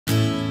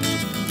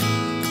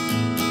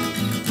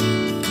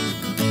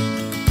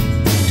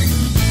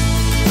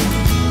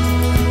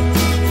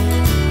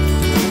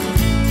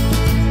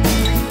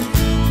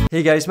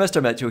Hey guys,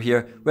 Mr. Mitchell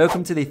here.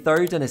 Welcome to the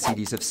third in a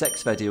series of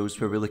 6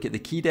 videos where we look at the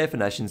key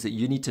definitions that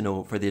you need to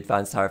know for the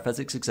Advanced Higher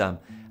Physics exam.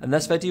 In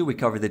this video we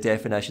cover the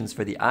definitions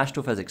for the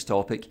astrophysics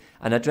topic,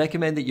 and I'd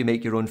recommend that you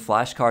make your own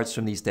flashcards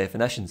from these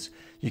definitions.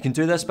 You can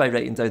do this by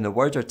writing down the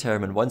word or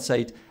term on one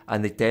side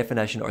and the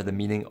definition or the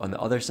meaning on the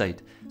other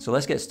side. So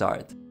let's get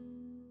started.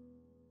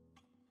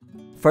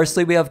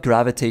 Firstly, we have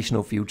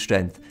gravitational field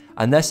strength,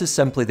 and this is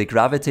simply the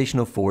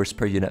gravitational force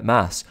per unit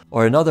mass,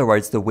 or in other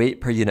words the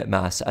weight per unit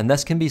mass, and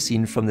this can be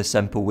seen from the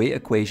simple weight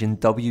equation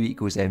W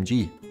equals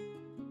mg.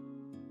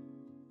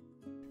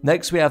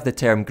 Next we have the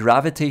term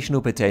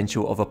gravitational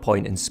potential of a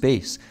point in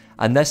space,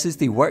 and this is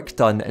the work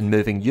done in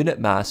moving unit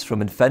mass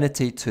from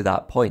infinity to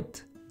that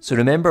point. So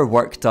remember,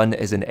 work done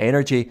is in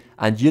energy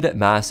and unit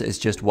mass is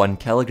just 1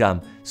 kilogram,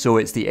 so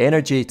it's the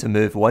energy to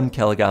move 1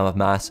 kilogram of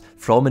mass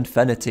from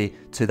infinity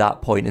to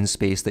that point in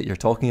space that you're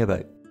talking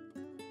about.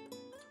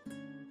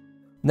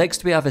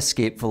 Next we have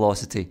escape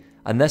velocity,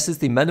 and this is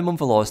the minimum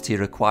velocity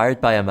required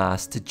by a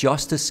mass to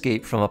just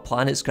escape from a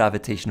planet's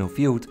gravitational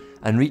field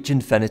and reach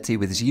infinity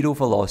with zero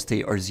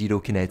velocity or zero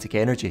kinetic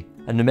energy.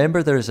 And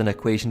remember, there is an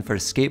equation for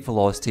escape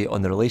velocity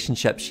on the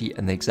relationship sheet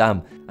in the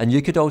exam, and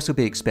you could also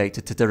be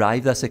expected to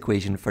derive this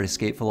equation for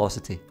escape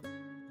velocity.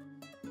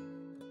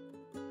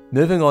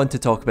 Moving on to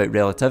talk about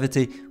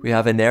relativity, we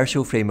have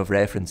inertial frame of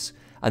reference.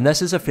 And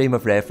this is a frame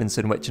of reference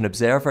in which an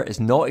observer is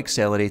not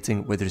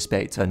accelerating with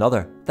respect to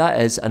another.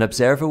 That is, an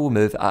observer will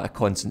move at a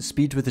constant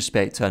speed with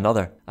respect to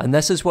another. And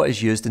this is what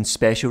is used in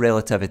special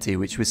relativity,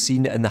 which was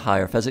seen in the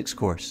higher physics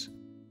course.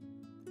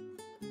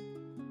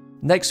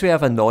 Next we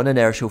have a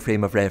non-inertial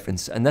frame of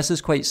reference, and this is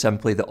quite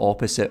simply the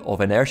opposite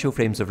of inertial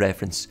frames of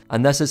reference,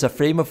 and this is a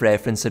frame of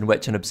reference in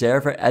which an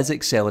observer is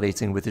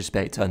accelerating with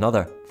respect to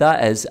another.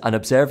 That is, an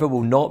observer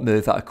will not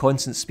move at a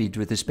constant speed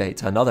with respect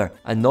to another,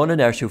 and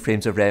non-inertial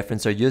frames of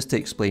reference are used to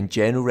explain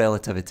general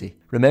relativity.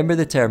 Remember,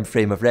 the term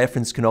frame of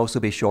reference can also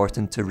be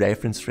shortened to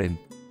reference frame.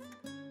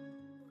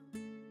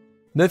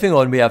 Moving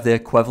on, we have the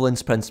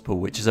equivalence principle,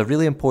 which is a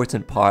really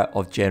important part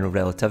of general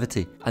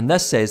relativity, and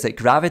this says that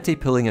gravity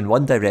pulling in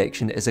one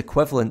direction is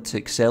equivalent to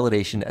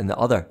acceleration in the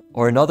other.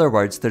 Or in other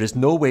words, there is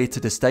no way to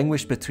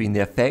distinguish between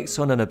the effects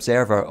on an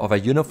observer of a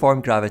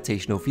uniform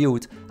gravitational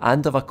field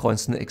and of a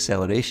constant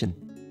acceleration.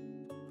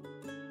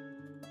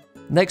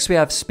 Next we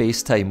have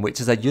spacetime, which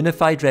is a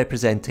unified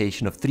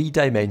representation of 3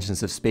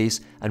 dimensions of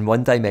space and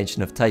 1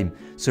 dimension of time.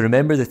 So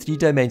remember, the 3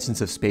 dimensions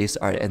of space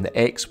are in the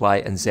x, y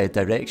and z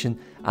direction,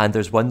 and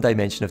there's 1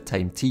 dimension of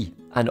time t.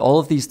 And all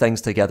of these things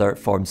together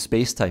form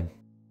spacetime.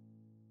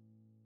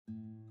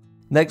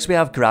 Next we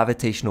have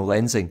gravitational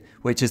lensing,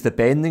 which is the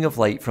bending of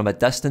light from a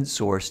distant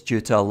source due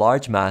to a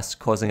large mass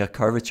causing a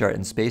curvature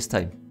in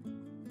spacetime.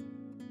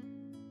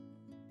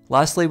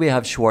 Lastly, we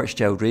have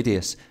Schwarzschild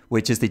Radius,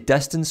 which is the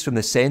distance from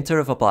the centre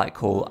of a black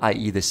hole,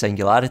 i.e. the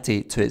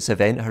singularity, to its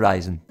event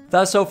horizon.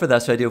 That's all for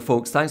this video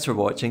folks, thanks for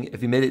watching.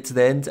 If you made it to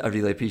the end, I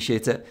really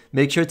appreciate it.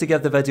 Make sure to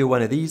give the video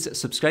one of these,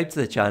 subscribe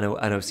to the channel,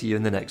 and I'll see you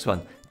in the next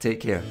one.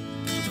 Take care.